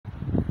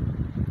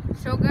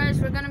So guys,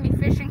 we're gonna be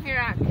fishing here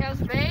at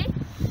Kells Bay.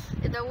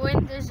 The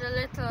wind is a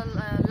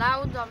little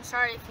loud. I'm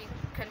sorry if you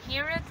can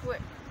hear it.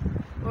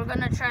 We're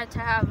gonna try to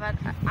have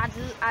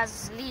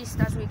as least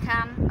as we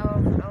can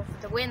of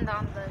the wind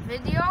on the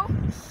video.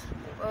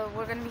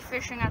 We're gonna be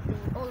fishing at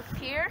the old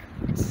pier.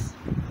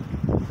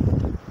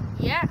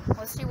 Yeah,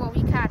 we'll see what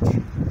we catch.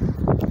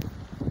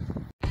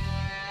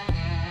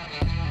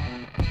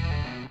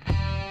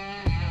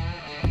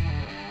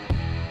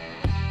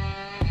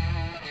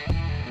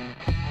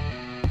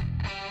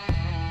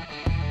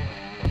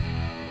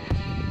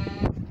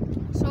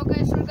 So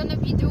guys, we're gonna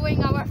be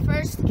doing our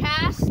first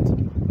cast.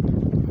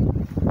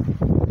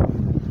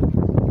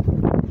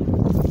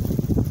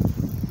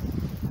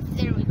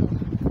 There we go.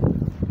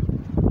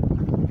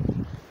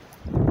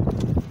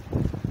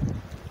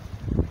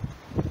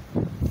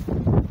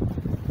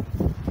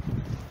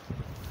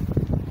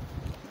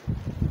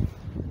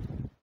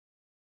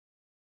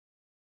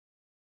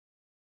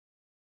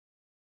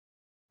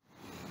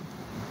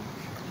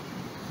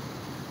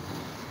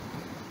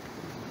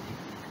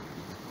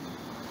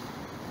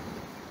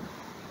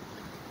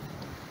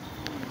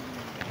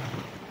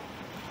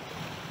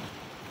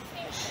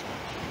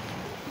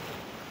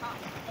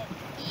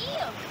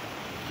 Eel.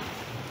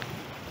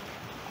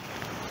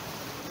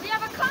 We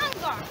have a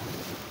conger.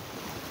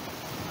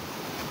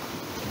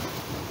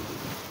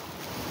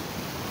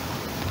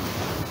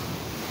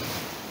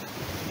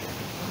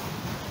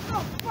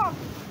 Oh fuck!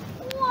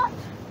 What?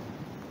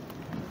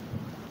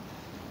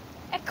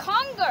 A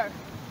conger.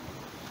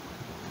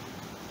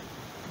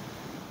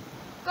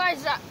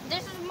 Guys,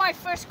 this is my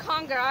first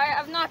conger. I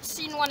have not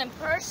seen one in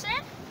person.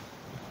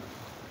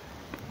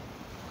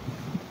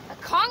 A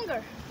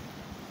conger.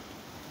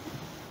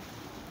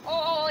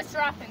 Oh, it's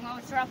wrapping. Oh,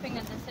 it's wrapping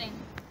at the thing.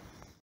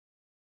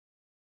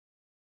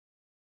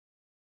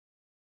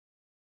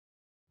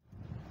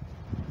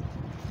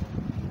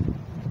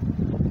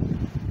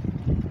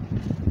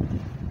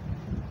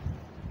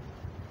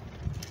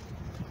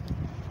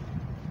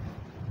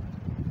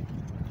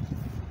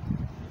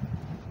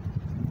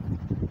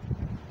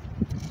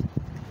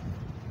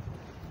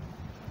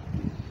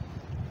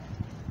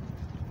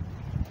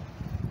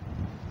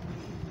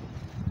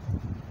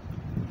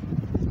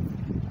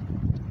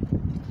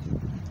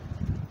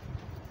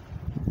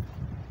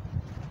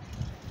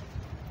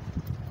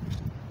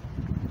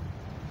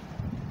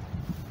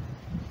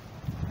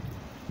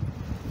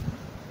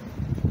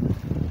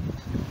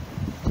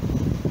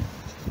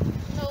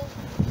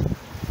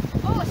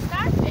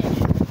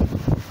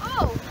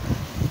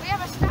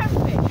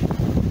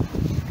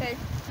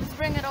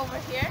 Bring it over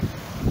here.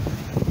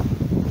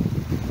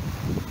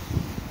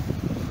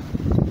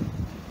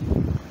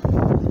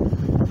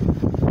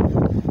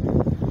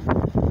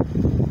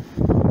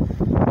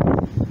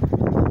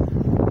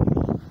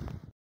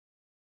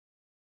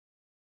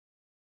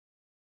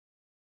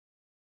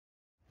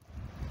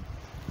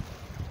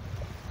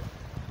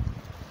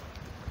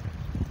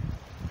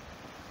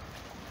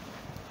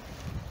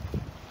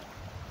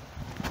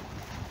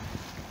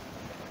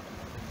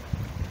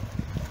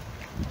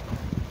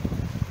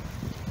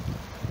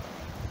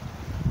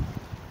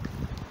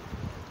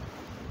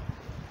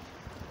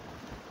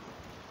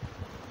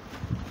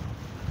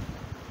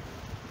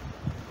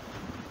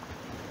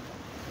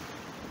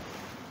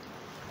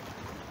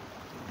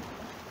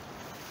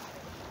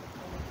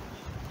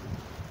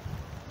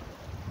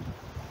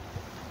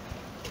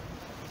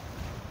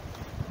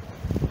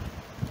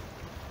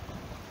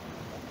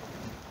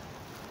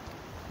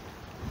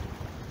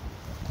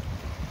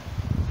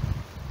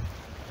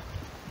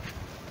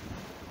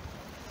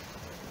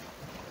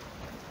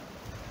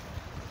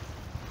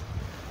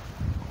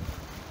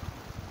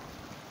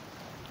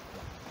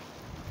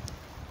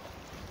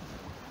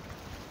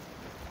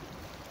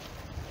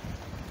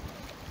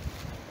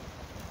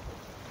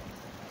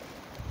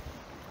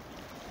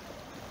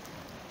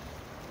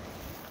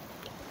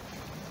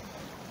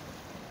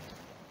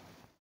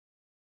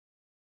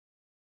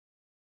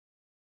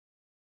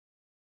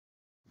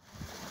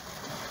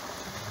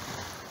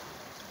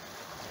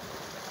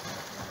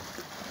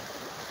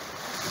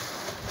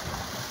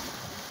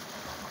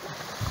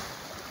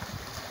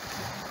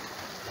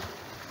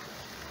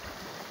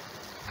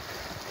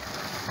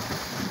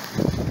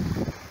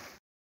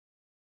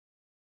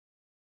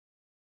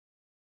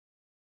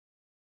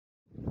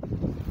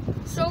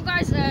 So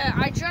guys,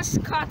 I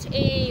just caught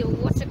a,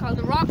 a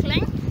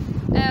rockling.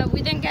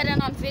 We didn't get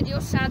it on video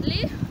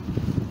sadly,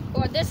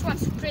 but this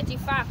one's pretty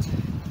fat.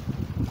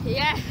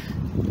 Yeah.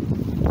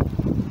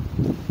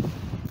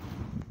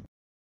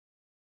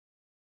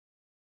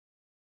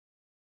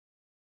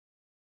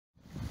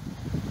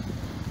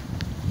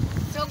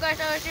 So guys,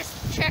 I was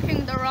just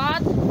checking the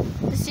rod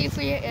to see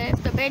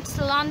if the bait's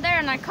still on there,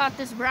 and I caught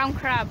this brown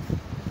crab.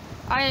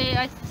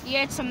 Yeah,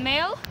 it's a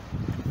male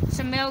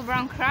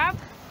brown crab.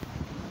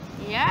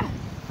 Yeah.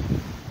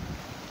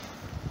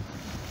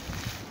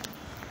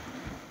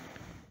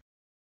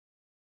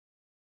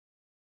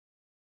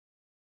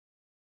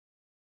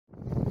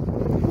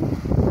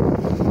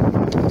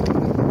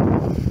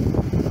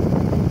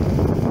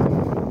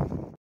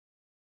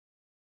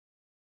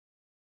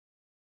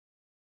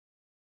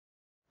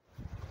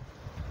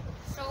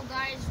 ago,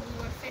 guys,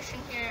 we were fishing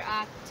here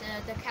at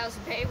the Kells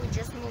Bay. We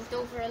just moved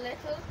over a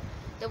little.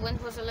 The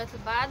wind was a little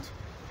bad.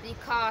 We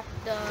caught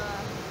the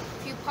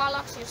few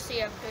pollocks. You see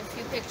a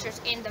few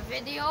pictures in the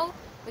video.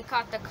 We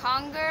caught the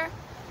conger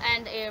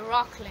and a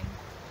rockling.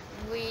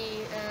 We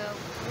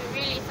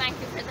really thank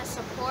you for the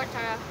support.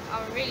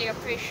 I really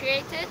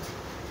appreciate it.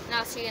 And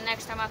I'll see you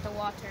next time at the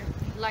water.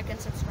 Like and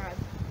subscribe.